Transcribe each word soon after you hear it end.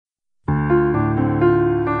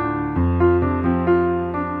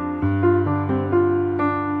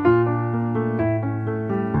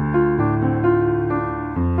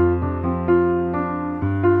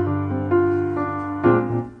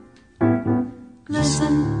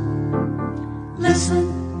Listen,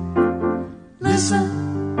 listen,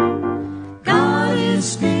 listen. God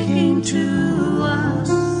is speaking to us.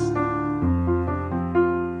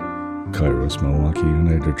 Kairos-Milwaukie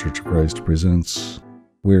United Church of Christ presents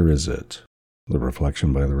Where Is It? The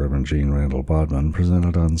reflection by the Reverend Jeanne Randall-Bodman,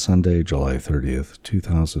 presented on Sunday, July 30th,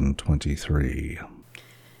 2023.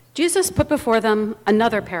 Jesus put before them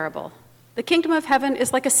another parable. The kingdom of heaven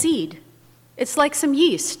is like a seed. It's like some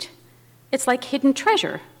yeast. It's like hidden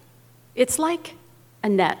treasure. It's like a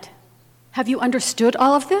net. Have you understood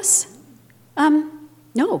all of this?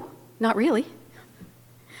 No, not really.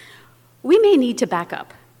 We may need to back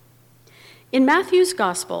up. In Matthew's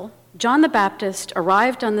gospel, John the Baptist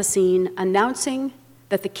arrived on the scene announcing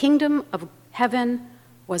that the kingdom of heaven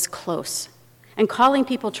was close and calling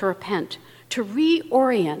people to repent, to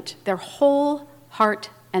reorient their whole heart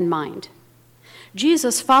and mind.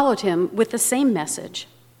 Jesus followed him with the same message: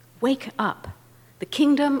 wake up, the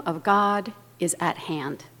kingdom of God is at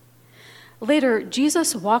hand. Later,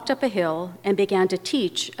 Jesus walked up a hill and began to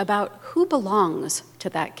teach about who belongs to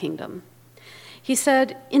that kingdom. He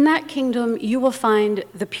said, in that kingdom you will find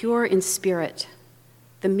the pure in spirit,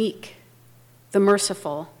 the meek, the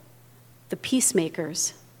merciful, the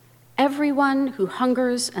peacemakers, everyone who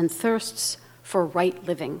hungers and thirsts for right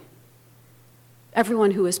living,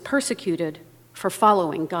 everyone who is persecuted for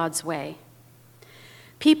following God's way.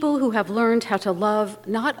 People who have learned how to love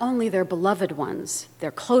not only their beloved ones,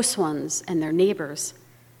 their close ones, and their neighbors,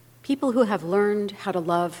 people who have learned how to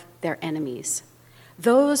love their enemies.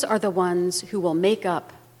 Those are the ones who will make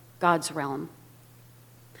up God's realm.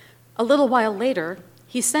 A little while later,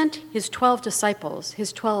 he sent his 12 disciples,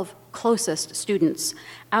 his 12 closest students,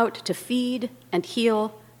 out to feed and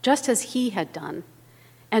heal just as he had done,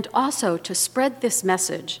 and also to spread this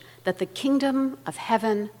message that the kingdom of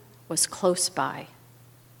heaven was close by.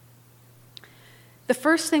 The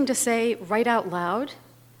first thing to say right out loud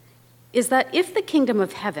is that if the kingdom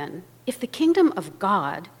of heaven, if the kingdom of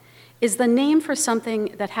God, is the name for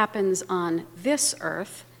something that happens on this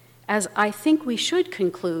earth, as I think we should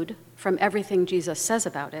conclude from everything Jesus says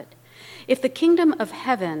about it, if the kingdom of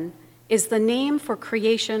heaven is the name for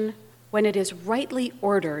creation when it is rightly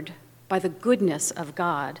ordered by the goodness of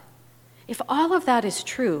God, if all of that is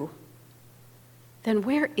true, then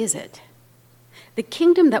where is it? The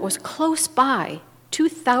kingdom that was close by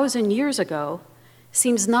 2,000 years ago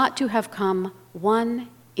seems not to have come 1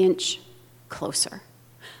 inch closer.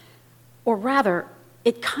 Or rather,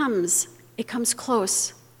 it comes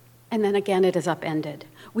close, and then again it is upended.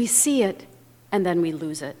 We see it, and then we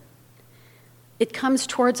lose it. It comes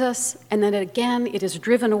towards us, and then again it is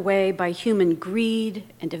driven away by human greed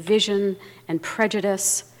and division and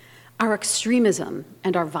prejudice, our extremism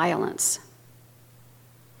and our violence.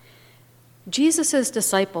 Jesus'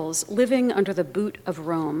 disciples, living under the boot of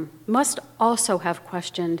Rome, must also have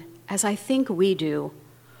questioned, as I think we do,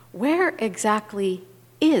 where exactly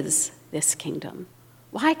is this kingdom?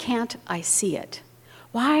 Why can't I see it?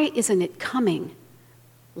 Why isn't it coming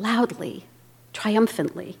loudly,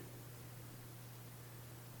 triumphantly?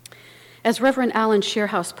 As Reverend Alan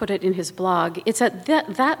Shearhouse put it in his blog, it's at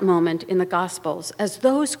that moment in the Gospels, as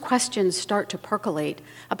those questions start to percolate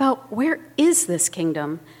about where is this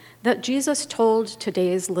kingdom, that Jesus told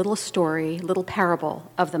today's little story, little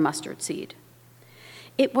parable of the mustard seed.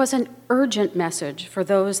 It was an urgent message for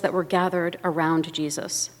those that were gathered around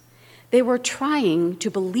Jesus. They were trying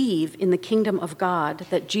to believe in the kingdom of God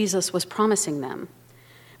that Jesus was promising them.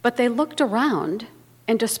 But they looked around,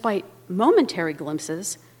 and despite momentary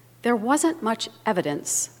glimpses, there wasn't much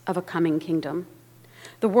evidence of a coming kingdom.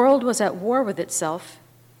 The world was at war with itself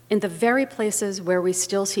in the very places where we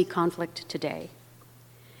still see conflict today.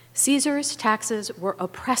 Caesar's taxes were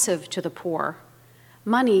oppressive to the poor.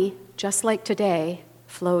 Money, just like today,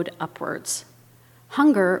 flowed upwards.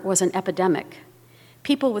 Hunger was an epidemic.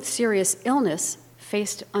 People with serious illness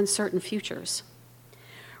faced uncertain futures.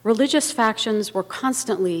 Religious factions were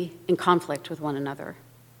constantly in conflict with one another.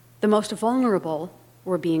 The most vulnerable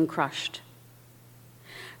were being crushed.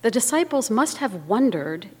 The disciples must have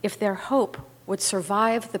wondered if their hope would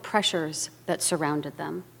survive the pressures that surrounded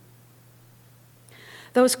them.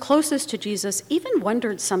 Those closest to Jesus even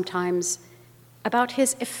wondered sometimes about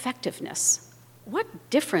his effectiveness. What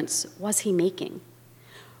difference was he making?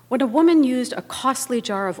 When a woman used a costly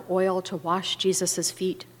jar of oil to wash Jesus'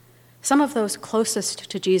 feet, some of those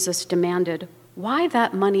closest to Jesus demanded why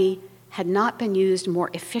that money had not been used more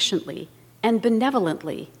efficiently and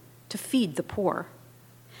benevolently to feed the poor.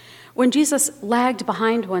 When Jesus lagged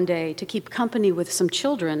behind one day to keep company with some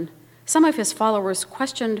children, some of his followers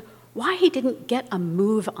questioned why he didn't get a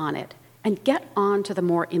move on it and get on to the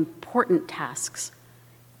more important tasks,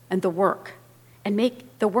 and the work, and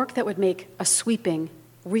make the work that would make a sweeping,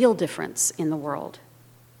 real difference in the world.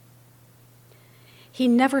 He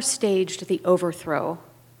never staged the overthrow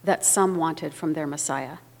that some wanted from their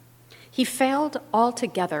Messiah. He failed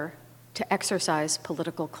altogether to exercise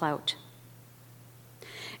political clout.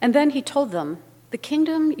 And then he told them, the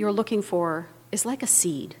kingdom you're looking for is like a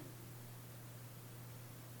seed.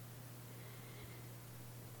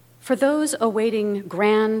 For those awaiting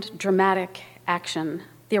grand, dramatic action,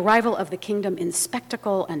 the arrival of the kingdom in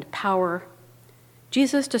spectacle and power,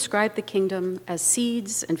 Jesus described the kingdom as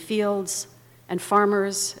seeds and fields and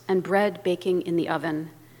farmers and bread baking in the oven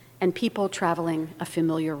and people traveling a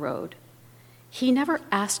familiar road. He never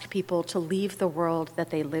asked people to leave the world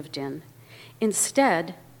that they lived in.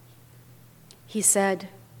 Instead, he said,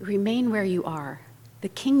 remain where you are. The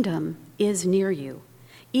kingdom is near you,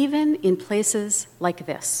 even in places like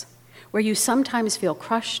this, where you sometimes feel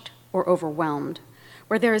crushed or overwhelmed,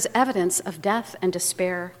 where there is evidence of death and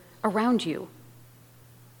despair around you.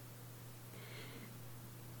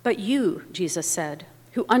 But you, Jesus said,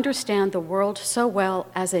 who understand the world so well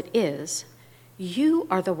as it is, you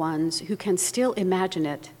are the ones who can still imagine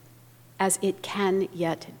it as it can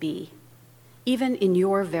yet be, even in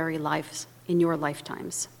your very lives, in your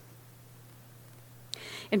lifetimes.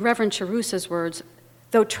 In Reverend Charusa's words,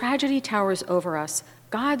 though tragedy towers over us,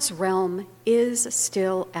 God's realm is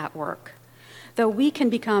still at work. Though we can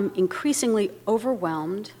become increasingly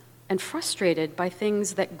overwhelmed and frustrated by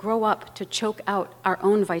things that grow up to choke out our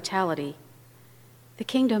own vitality, the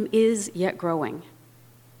kingdom is yet growing.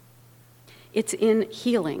 It's in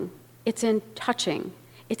healing, it's in touching,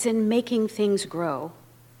 it's in making things grow.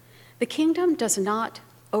 The kingdom does not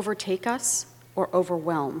overtake us or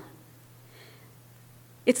overwhelm.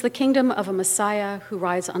 It's the kingdom of a Messiah who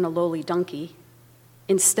rides on a lowly donkey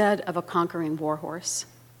instead of a conquering war horse.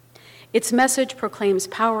 Its message proclaims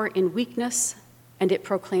power in weakness, and it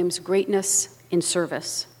proclaims greatness in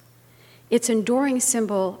service. Its enduring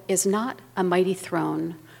symbol is not a mighty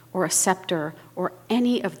throne or a scepter or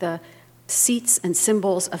any of the seats and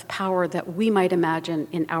symbols of power that we might imagine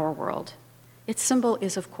in our world. Its symbol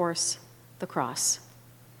is, of course, the cross,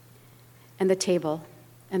 and the table,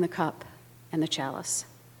 and the cup, and the chalice.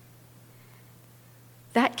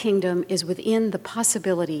 That kingdom is within the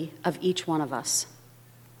possibility of each one of us.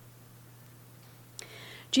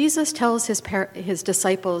 Jesus tells his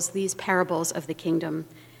disciples these parables of the kingdom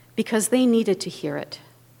because they needed to hear it.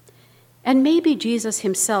 And maybe Jesus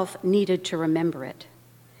himself needed to remember it.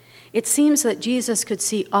 It seems that Jesus could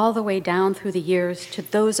see all the way down through the years to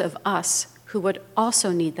those of us who would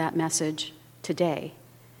also need that message today,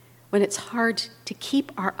 when it's hard to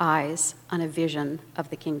keep our eyes on a vision of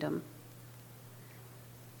the kingdom.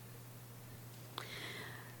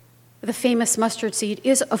 The famous mustard seed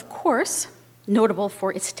is, of course, notable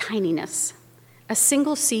for its tininess. A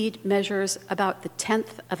single seed measures about the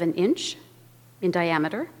 1/10 of an inch in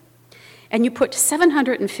diameter, and you put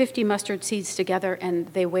 750 mustard seeds together and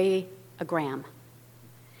they weigh a gram.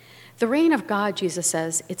 The reign of God, Jesus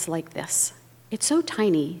says, it's like this. It's so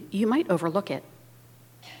tiny, you might overlook it.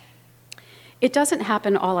 It doesn't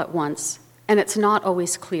happen all at once, and it's not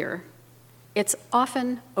always clear. It's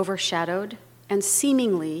often overshadowed and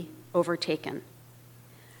seemingly overtaken.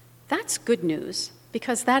 That's good news,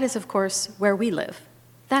 because that is, of course, where we live.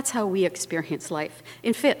 That's how we experience life,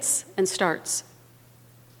 in fits and starts.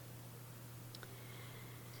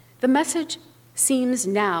 The message seems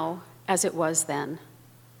now as it was then.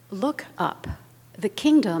 Look up. The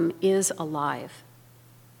kingdom is alive.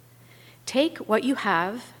 Take what you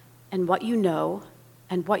have and what you know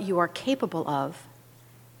and what you are capable of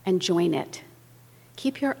and join it.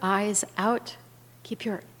 Keep your eyes out. Keep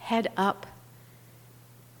your head up.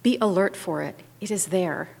 Be alert for it. It is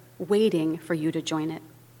there, waiting for you to join it.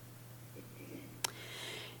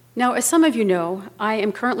 Now, as some of you know, I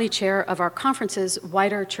am currently chair of our conference's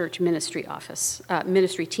wider church ministry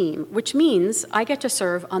team, which means I get to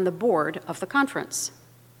serve on the board of the conference.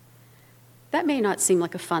 That may not seem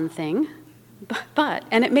like a fun thing,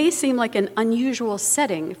 and it may seem like an unusual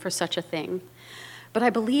setting for such a thing, but I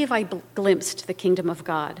believe I glimpsed the kingdom of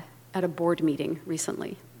God at a board meeting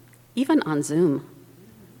recently, even on Zoom.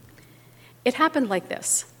 It happened like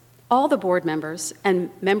this. All the board members and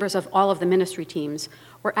members of all of the ministry teams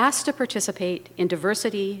were asked to participate in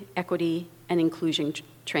diversity, equity, and inclusion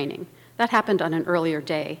training. That happened on an earlier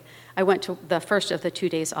day. I went to the first of the 2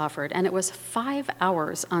 days offered, and it was 5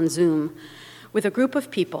 hours on Zoom with a group of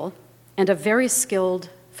people and a very skilled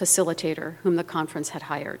facilitator whom the conference had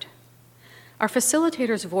hired. Our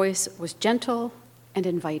facilitator's voice was gentle and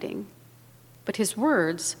inviting, but his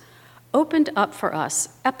words opened up for us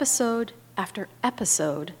episode after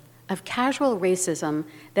episode of casual racism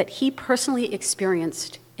that he personally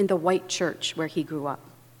experienced in the white church where he grew up.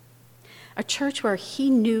 A church where he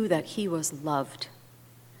knew that he was loved.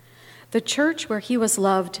 The church where he was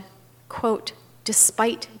loved, quote,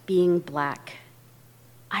 despite being black.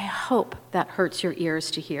 I hope that hurts your ears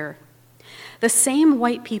to hear. The same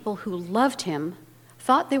white people who loved him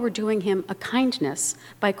thought they were doing him a kindness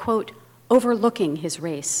by, quote, overlooking his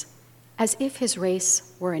race, as if his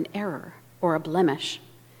race were an error or a blemish.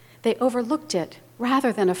 They overlooked it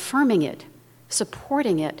rather than affirming it,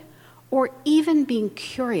 supporting it, or even being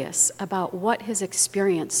curious about what his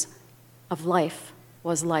experience of life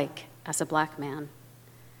was like as a black man.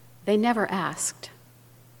 They never asked.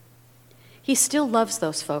 He still loves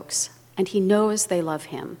those folks, and he knows they love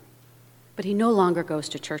him, but he no longer goes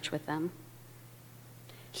to church with them.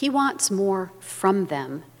 He wants more from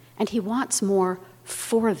them, and he wants more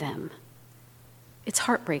for them. It's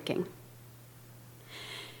heartbreaking.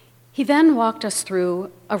 He then walked us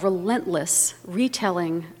through a relentless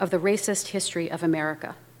retelling of the racist history of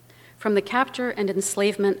America, from the capture and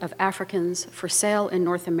enslavement of Africans for sale in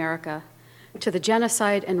North America to the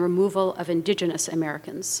genocide and removal of indigenous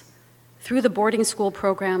Americans, through the boarding school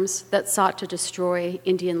programs that sought to destroy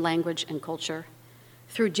Indian language and culture,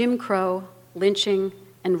 through Jim Crow, lynching,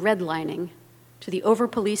 and redlining, to the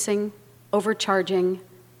over-policing, overcharging,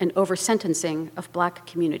 and over-sentencing of black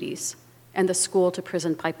communities, and the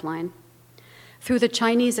school-to-prison pipeline, through the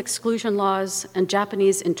Chinese exclusion laws and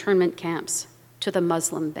Japanese internment camps to the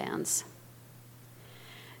Muslim bans.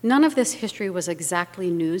 None of this history was exactly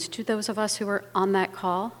news to those of us who were on that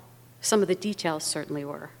call. Some of the details certainly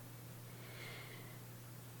were.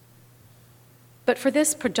 But for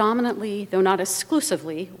this predominantly, though not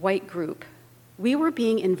exclusively, white group, we were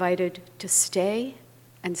being invited to stay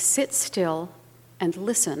and sit still and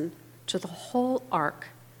listen to the whole arc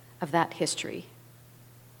of that history.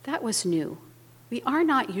 That was new. We are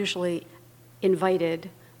not usually invited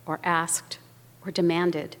or asked or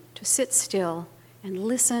demanded to sit still and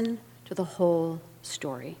listen to the whole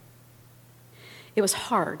story. It was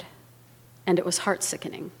hard, and it was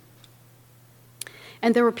heart-sickening.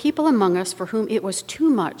 And there were people among us for whom it was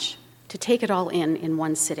too much to take it all in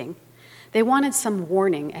one sitting. They wanted some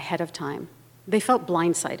warning ahead of time. They felt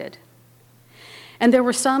blindsided. And there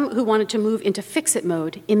were some who wanted to move into fix-it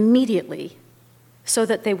mode immediately so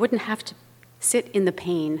that they wouldn't have to sit in the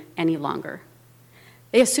pain any longer.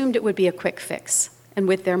 They assumed it would be a quick fix, and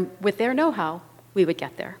with their know-how, we would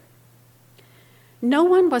get there. No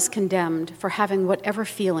one was condemned for having whatever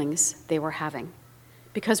feelings they were having,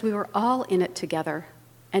 because we were all in it together,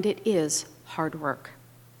 and it is hard work.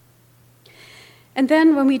 And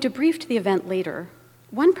then when we debriefed the event later,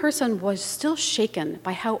 one person was still shaken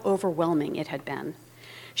by how overwhelming it had been.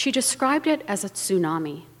 She described it as a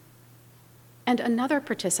tsunami. And another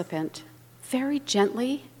participant, very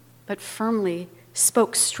gently but firmly,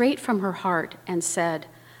 spoke straight from her heart and said,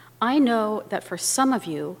 I know that for some of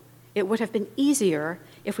you, it would have been easier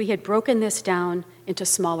if we had broken this down into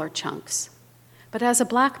smaller chunks. But as a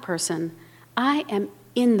black person, I am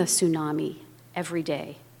in the tsunami every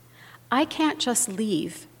day. I can't just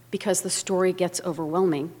leave because the story gets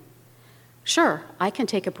overwhelming. Sure, I can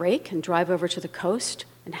take a break and drive over to the coast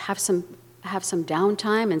and have some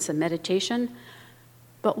downtime and some meditation,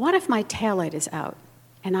 but what if my taillight is out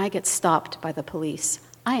and I get stopped by the police?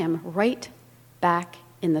 I am right back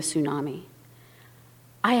in the tsunami.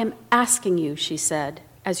 I am asking you, she said,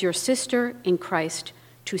 as your sister in Christ,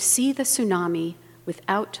 to see the tsunami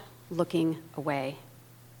without looking away.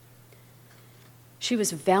 She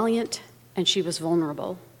was valiant and she was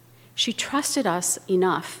vulnerable. She trusted us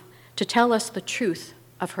enough to tell us the truth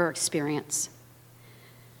of her experience.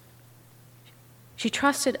 She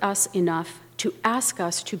trusted us enough to ask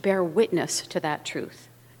us to bear witness to that truth,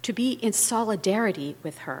 to be in solidarity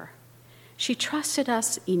with her. She trusted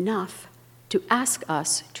us enough to ask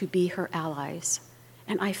us to be her allies,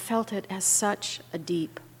 and I felt it as such a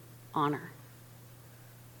deep honor.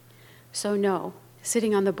 So no,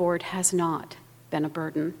 sitting on the board has not been a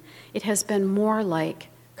burden. It has been more like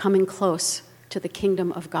coming close to the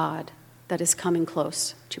kingdom of God that is coming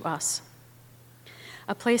close to us.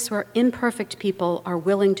 A place where imperfect people are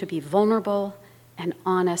willing to be vulnerable and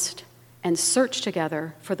honest and search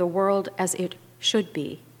together for the world as it should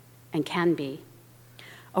be and can be.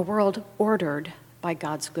 A world ordered by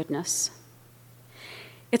God's goodness.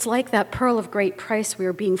 It's like that pearl of great price. We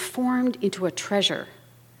are being formed into a treasure,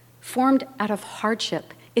 formed out of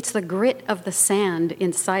hardship. It's the grit of the sand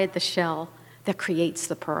inside the shell that creates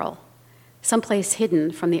the pearl, someplace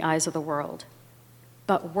hidden from the eyes of the world,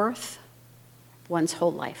 but worth one's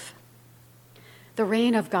whole life. The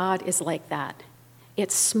reign of God is like that.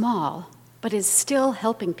 It's small, but is still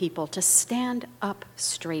helping people to stand up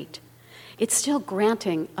straight. It's still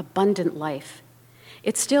granting abundant life.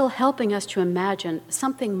 It's still helping us to imagine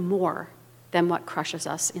something more than what crushes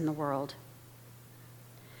us in the world.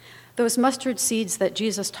 Those mustard seeds that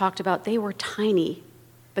Jesus talked about, they were tiny,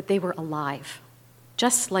 but they were alive,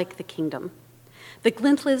 just like the kingdom. The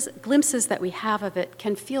glimpses that we have of it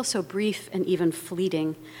can feel so brief and even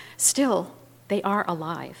fleeting. Still, they are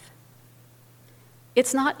alive.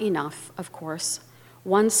 It's not enough, of course,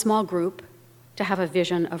 one small group to have a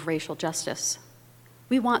vision of racial justice.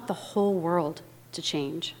 We want the whole world to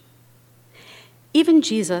change. Even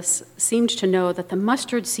Jesus seemed to know that the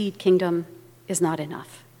mustard seed kingdom is not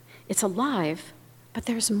enough. It's alive, but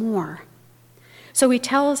there's more. So he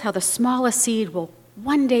tells how the smallest seed will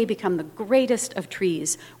one day become the greatest of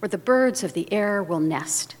trees, where the birds of the air will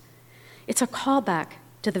nest. It's a callback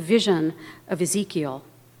to the vision of Ezekiel,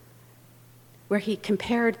 where he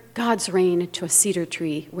compared God's reign to a cedar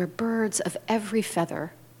tree, where birds of every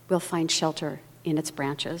feather will find shelter in its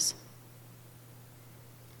branches.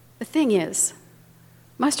 The thing is,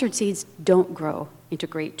 mustard seeds don't grow into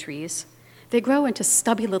great trees. They grow into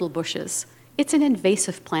stubby little bushes. It's an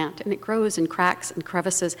invasive plant, and it grows in cracks and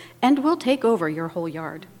crevices and will take over your whole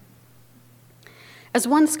yard. As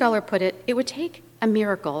one scholar put it, it would take a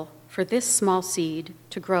miracle for this small seed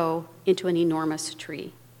to grow into an enormous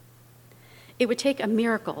tree. It would take a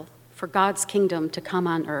miracle for God's kingdom to come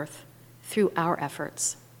on earth through our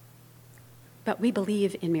efforts. But we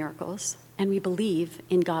believe in miracles, and we believe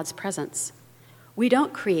in God's presence. We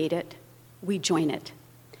don't create it, we join it.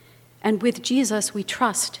 And with Jesus, we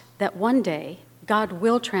trust that one day God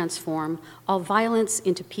will transform all violence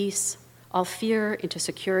into peace, all fear into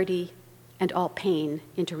security, and all pain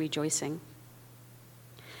into rejoicing.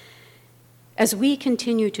 As we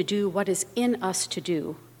continue to do what is in us to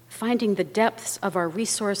do, finding the depths of our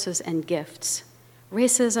resources and gifts,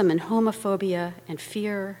 racism and homophobia and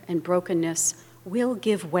fear and brokenness will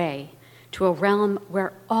give way to a realm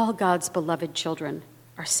where all God's beloved children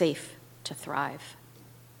are safe to thrive.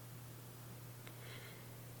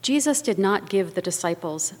 Jesus did not give the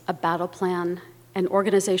disciples a battle plan, an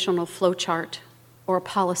organizational flowchart, or a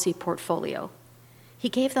policy portfolio. He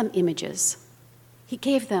gave them images. He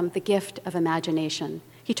gave them the gift of imagination.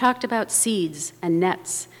 He talked about seeds and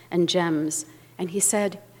nets and gems, and he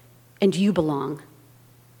said, "And you belong."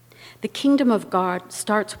 The kingdom of God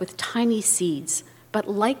starts with tiny seeds, but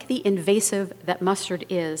like the invasive that mustard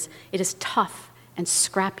is, it is tough and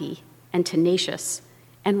scrappy and tenacious,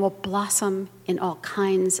 and will blossom in all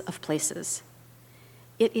kinds of places.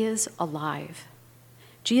 It is alive.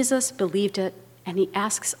 Jesus believed it, and he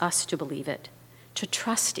asks us to believe it, to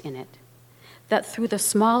trust in it, that through the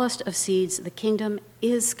smallest of seeds, the kingdom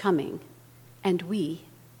is coming, and we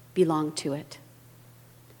belong to it.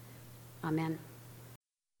 Amen.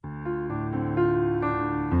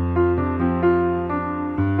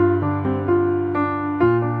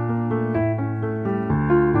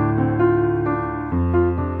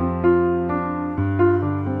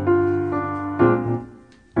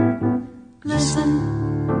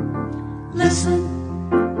 Listen,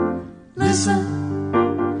 listen, listen.